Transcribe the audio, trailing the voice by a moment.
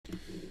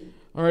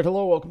All right,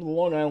 hello, welcome to the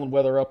Long Island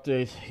weather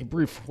update. A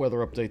brief weather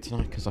update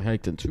tonight because I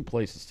hiked in two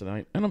places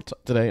tonight, and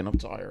today, and I'm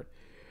tired.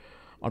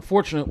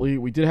 Unfortunately,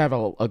 we did have a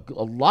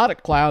lot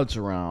of clouds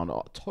around,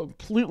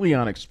 completely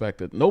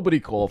unexpected. Nobody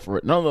called for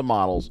it. None of the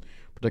models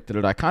predicted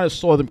it. I kind of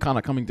saw them kind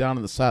of coming down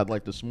in the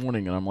satellite this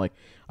morning, and I'm like,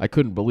 I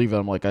couldn't believe it.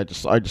 I'm like, I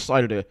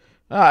decided to.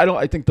 I don't.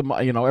 I think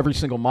every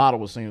single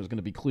model was saying it was going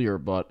to be clear,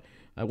 but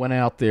I went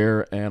out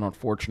there, and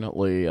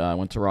unfortunately, I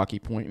went to Rocky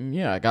Point, and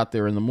yeah, I got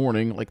there in the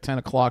morning, like 10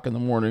 o'clock in the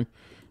morning,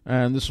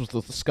 and this was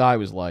what the sky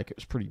was like. It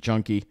was pretty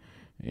junky,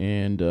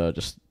 and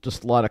just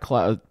a lot of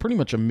cloud, pretty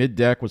much a mid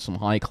deck with some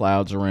high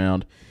clouds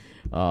around.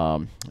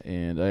 After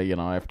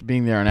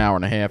being there an hour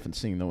and a half and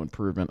seeing no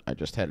improvement, I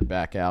just headed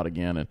back out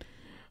again and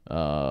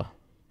uh,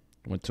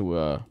 went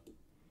to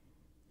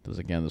this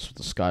was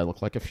the sky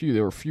looked like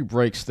there were a few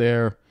breaks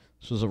there.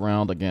 This was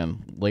around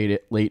again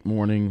late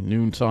morning,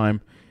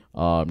 noontime.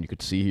 You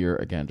could see here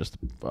again just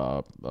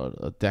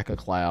a deck of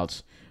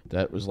clouds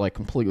that was like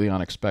completely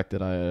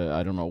unexpected.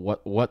 I don't know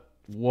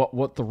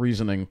what the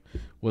reasoning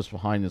was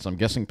behind this. I'm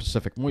guessing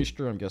Pacific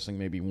moisture. I'm guessing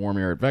maybe warm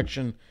air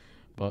advection,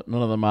 but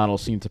none of the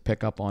models seem to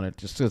pick up on it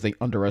just because they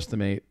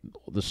underestimate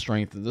the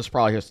strength. This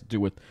probably has to do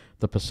with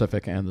the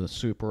Pacific and the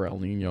super El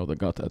Nino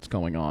that's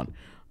going on.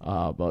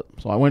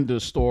 So I went to the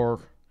store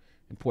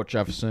in Port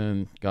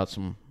Jefferson, got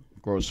some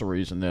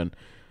groceries, and then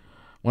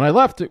when I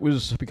left, it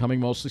was becoming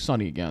mostly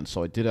sunny again.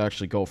 So I did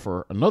actually go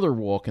for another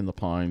walk in the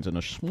pines in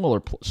a smaller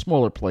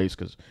place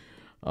because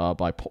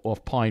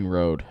off Pine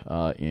Road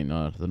in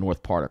the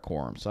north part of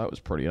Coram. So that was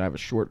pretty. And I have a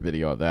short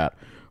video of that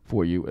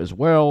for you as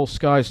well.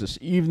 Skies this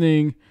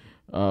evening,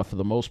 for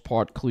the most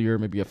part, clear.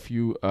 Maybe a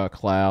few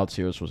clouds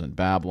here. This was in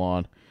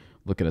Babylon.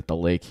 Looking at the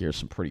lake here,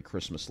 some pretty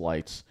Christmas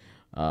lights,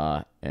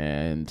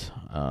 and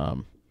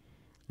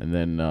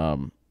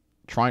then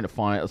trying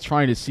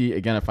to see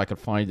again if I could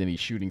find any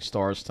shooting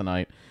stars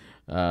tonight.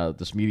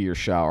 This meteor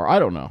shower. I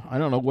don't know. I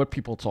don't know what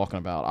people are talking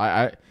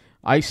about.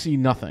 I see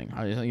nothing.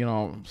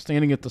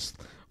 Standing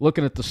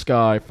looking at the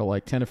sky for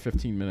like 10 to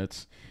 15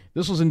 minutes.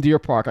 This was in Deer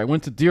Park. I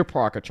went to Deer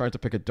Park. I tried to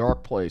pick a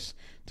dark place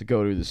to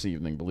go to this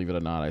evening. Believe it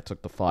or not, I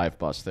took the 5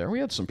 bus there. We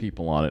had some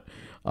people on it,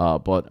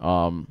 but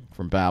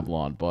from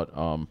Babylon. But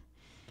you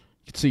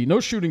can see no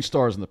shooting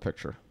stars in the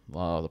picture.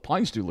 The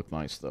pines do look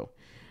nice though.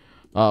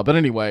 But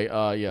anyway,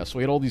 so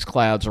we had all these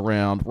clouds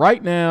around.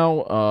 Right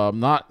now,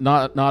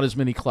 not as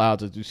many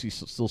clouds. I do see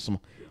still some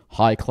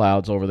high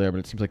clouds over there, but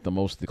it seems like the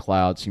most of the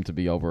clouds seem to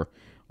be over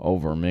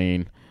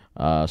Maine.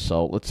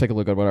 So let's take a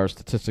look at what our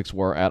statistics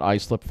were at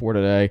Islip for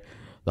today.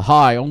 The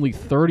high, only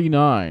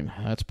 39.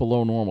 That's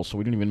below normal, so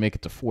we didn't even make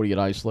it to 40 at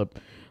Islip.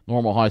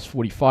 Normal high is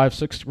 45,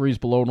 6 degrees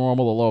below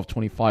normal. The low of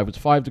 25 was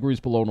 5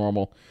 degrees below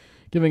normal,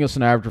 giving us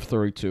an average of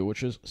 32,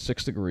 which is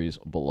 6 degrees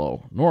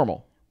below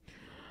normal.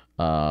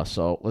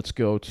 So let's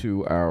go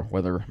to our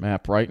weather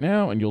map right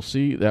now, and you'll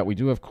see that we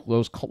do have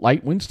those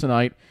light winds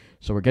tonight.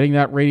 So we're getting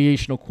that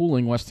radiational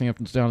cooling. West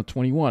Hampton's down to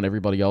 21.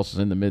 Everybody else is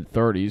in the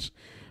mid-30s.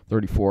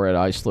 34 at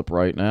Islip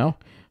right now.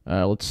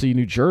 Let's see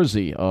New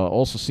Jersey.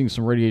 Also seeing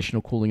some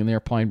radiational cooling in there.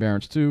 Pine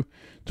Barrens too.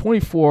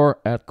 24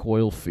 at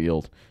Coyle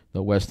Field.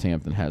 The West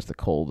Hampton has the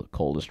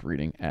coldest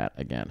reading at,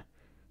 again,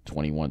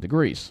 21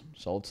 degrees.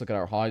 So let's look at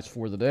our highs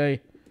for the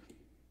day.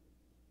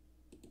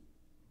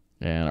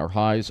 And our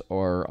highs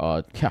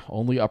are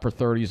only upper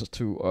 30s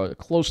to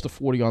close to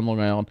 40 on Long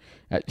Island.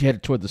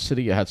 Headed toward the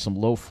city, you had some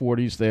low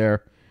 40s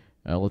there.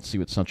 Let's see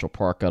what Central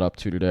Park got up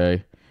to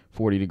today.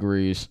 40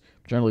 degrees.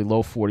 Generally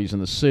low 40s in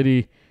the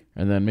city.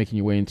 And then making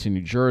your way into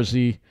New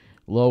Jersey.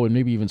 Low and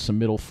maybe even some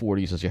middle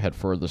 40s as you head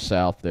further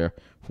south there.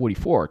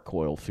 44 at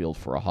Coyle Field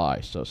for a high.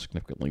 So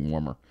significantly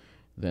warmer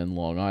than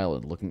Long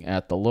Island. Looking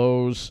at the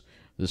lows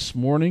this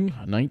morning.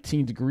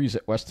 19 degrees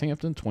at West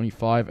Hampton.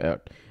 25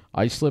 at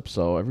Islip,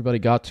 so everybody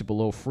got to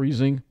below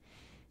freezing,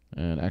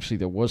 and actually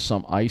there was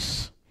some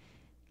ice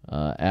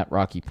at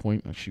Rocky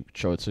Point. I should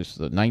show it. So it's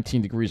the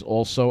 19 degrees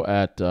also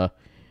at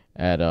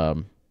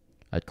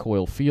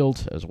Coyle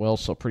Field as well.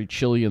 So pretty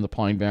chilly in the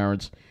Pine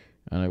Barrens,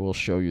 and I will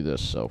show you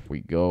this. So if we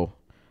go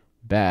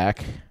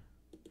back,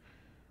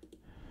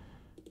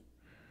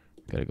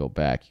 gotta go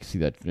back. You can see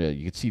that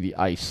you can see the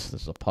ice.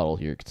 There's a puddle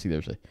here. You can see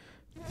there's a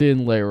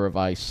thin layer of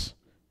ice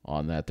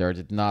on that. There, I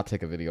did not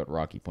take a video at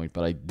Rocky Point,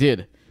 but I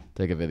did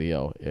take a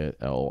video in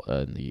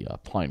the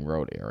Pine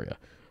Road area.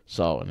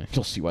 So, and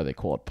you'll see why they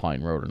call it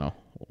Pine Road in a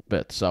little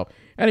bit. So,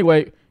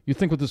 anyway, you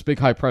think with this big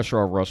high pressure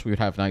over us, we would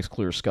have nice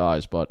clear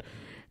skies. But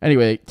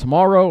anyway,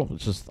 tomorrow,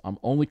 I'm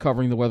only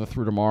covering the weather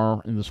through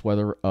tomorrow in this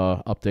weather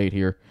update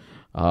here.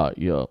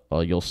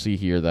 You'll see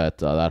here that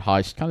that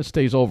high kind of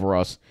stays over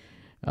us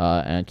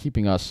and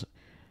keeping us. It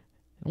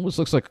almost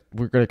looks like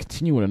we're going to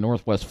continue in a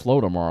northwest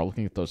flow tomorrow,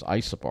 looking at those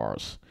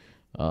isobars.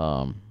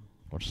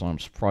 Which I'm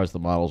surprised the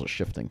models are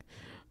shifting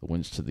the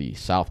winds to the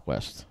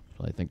southwest.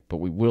 I think, but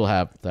we will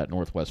have that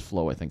northwest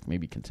flow, I think,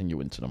 maybe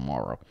continue into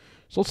tomorrow.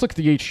 So let's look at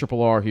the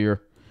HRRR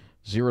here,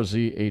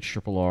 0Z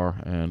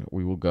HRRR, and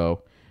we will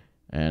go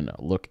and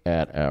look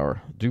at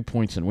our dew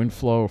points and wind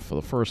flow for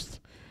the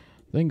first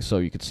thing. So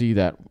you can see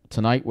that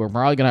tonight we're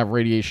probably going to have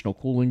radiational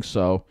cooling,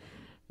 so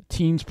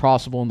teens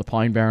possible in the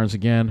Pine Barrens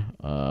again.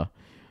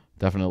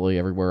 Definitely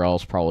everywhere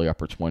else, probably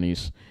upper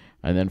 20s.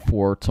 And then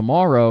for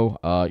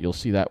tomorrow, you'll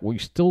see that we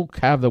still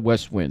have the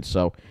west wind.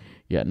 So,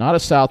 yeah, not a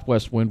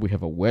southwest wind. We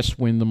have a west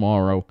wind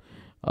tomorrow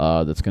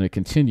that's going to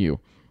continue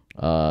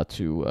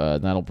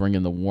that'll bring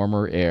in the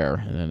warmer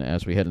air. And then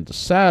as we head into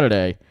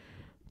Saturday,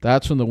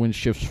 that's when the wind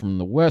shifts from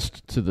the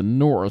west to the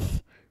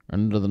north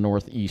and to the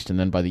northeast, and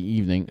then by the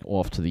evening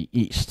off to the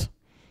east.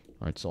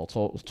 All right, so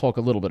I'll talk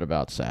a little bit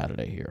about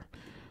Saturday here.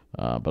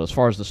 But as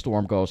far as the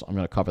storm goes, I'm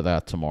going to cover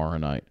that tomorrow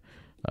night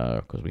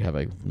because we have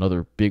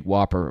another big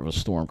whopper of a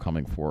storm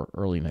coming for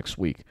early next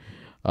week.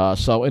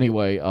 So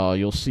anyway,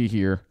 you'll see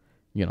here,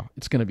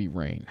 it's going to be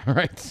rain, all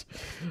right?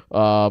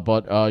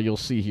 But you'll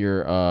see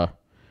here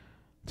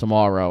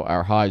tomorrow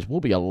our highs will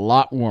be a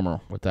lot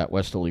warmer with that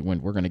westerly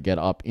wind. We're going to get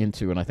up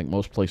into, and I think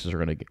most places are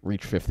going to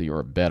reach 50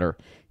 or better,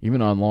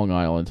 even on Long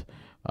Island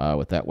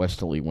with that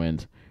westerly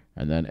wind.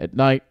 And then at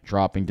night,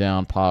 dropping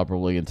down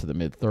probably into the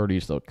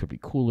mid-30s, though it could be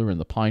cooler in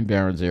the Pine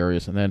Barrens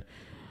areas. And then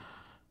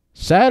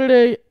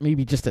Saturday,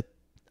 maybe just a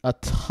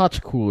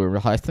touch cooler.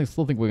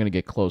 Still think we're going to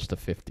get close to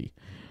 50.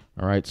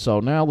 All right, so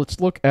now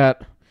let's look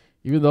at,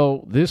 even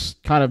though this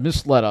kind of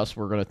misled us,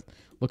 we're going to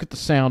look at the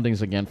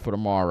soundings again for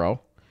tomorrow.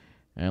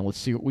 And let's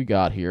see what we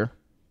got here.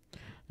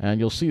 And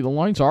you'll see the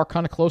lines are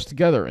kind of close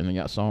together.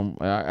 And so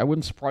I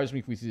wouldn't surprise me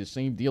if we see the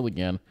same deal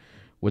again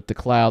with the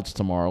clouds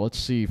tomorrow. Let's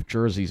see if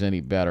Jersey's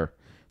any better.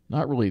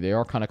 Not really. They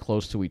are kind of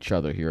close to each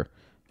other here.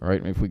 All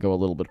right, maybe if we go a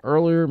little bit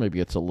earlier, maybe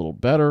it's a little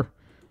better.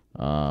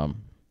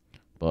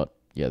 But,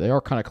 yeah, they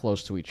are kind of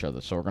close to each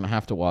other. So we're going to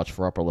have to watch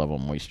for upper-level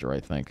moisture, I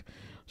think,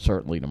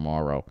 certainly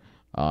tomorrow.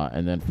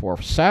 And then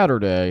for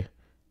Saturday,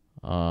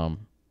 I'm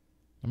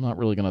not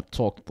really going to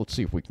talk. Let's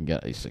see if we can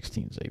get a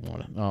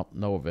 16Z1.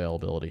 No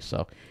availability.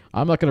 So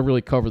I'm not going to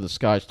really cover the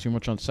skies too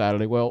much on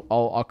Saturday. Well,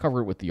 I'll cover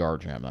it with the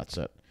RJAM. That's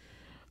it.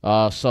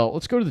 So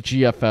let's go to the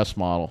GFS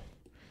model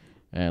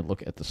and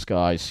look at the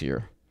skies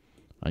here.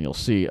 And you'll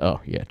see,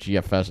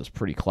 GFS is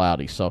pretty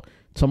cloudy. So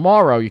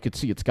tomorrow you can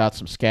see it's got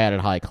some scattered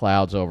high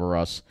clouds over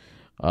us.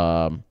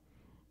 And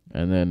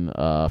then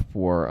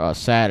for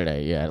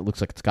Saturday, it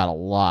looks like it's got a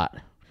lot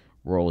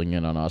rolling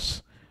in on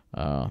us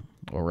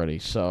already.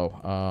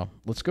 So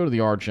let's go to the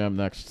RJAM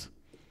next.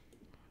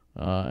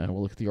 And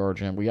we'll look at the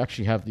RJAM. We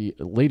actually have the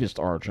latest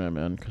RJAM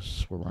in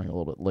because we're running a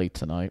little bit late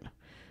tonight.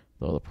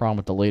 Though the problem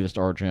with the latest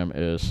RJAM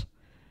is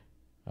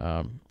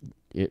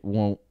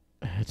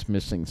it's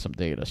missing some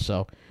data.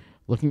 So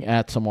looking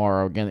at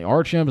tomorrow, again, the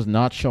RJAM is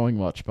not showing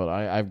much, but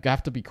I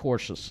have to be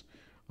cautious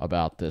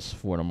about this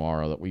for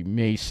tomorrow, that we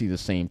may see the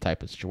same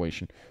type of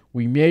situation.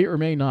 We may or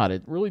may not.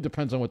 It really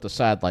depends on what the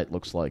satellite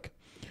looks like.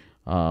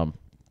 RJAM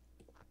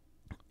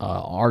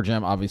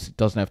obviously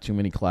doesn't have too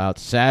many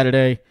clouds.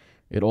 Saturday,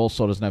 it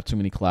also doesn't have too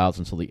many clouds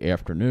until the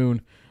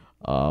afternoon.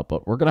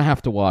 But we're going to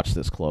have to watch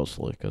this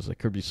closely because there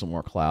could be some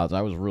more clouds.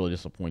 I was really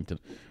disappointed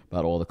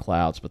about all the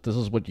clouds, but this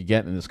is what you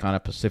get in this kind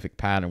of Pacific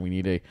pattern. We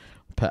need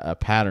a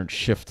pattern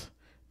shift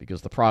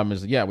because the problem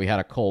is, we had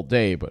a cold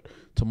day, but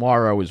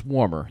tomorrow is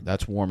warmer.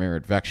 That's warm air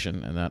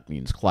advection, and that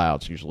means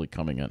clouds usually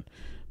coming in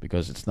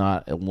because it's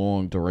not a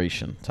long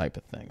duration type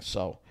of thing.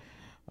 So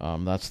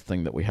that's the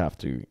thing that we have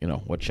to,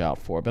 watch out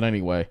for. But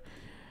anyway,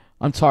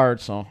 I'm tired,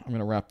 so I'm going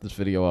to wrap this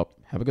video up.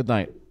 Have a good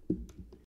night.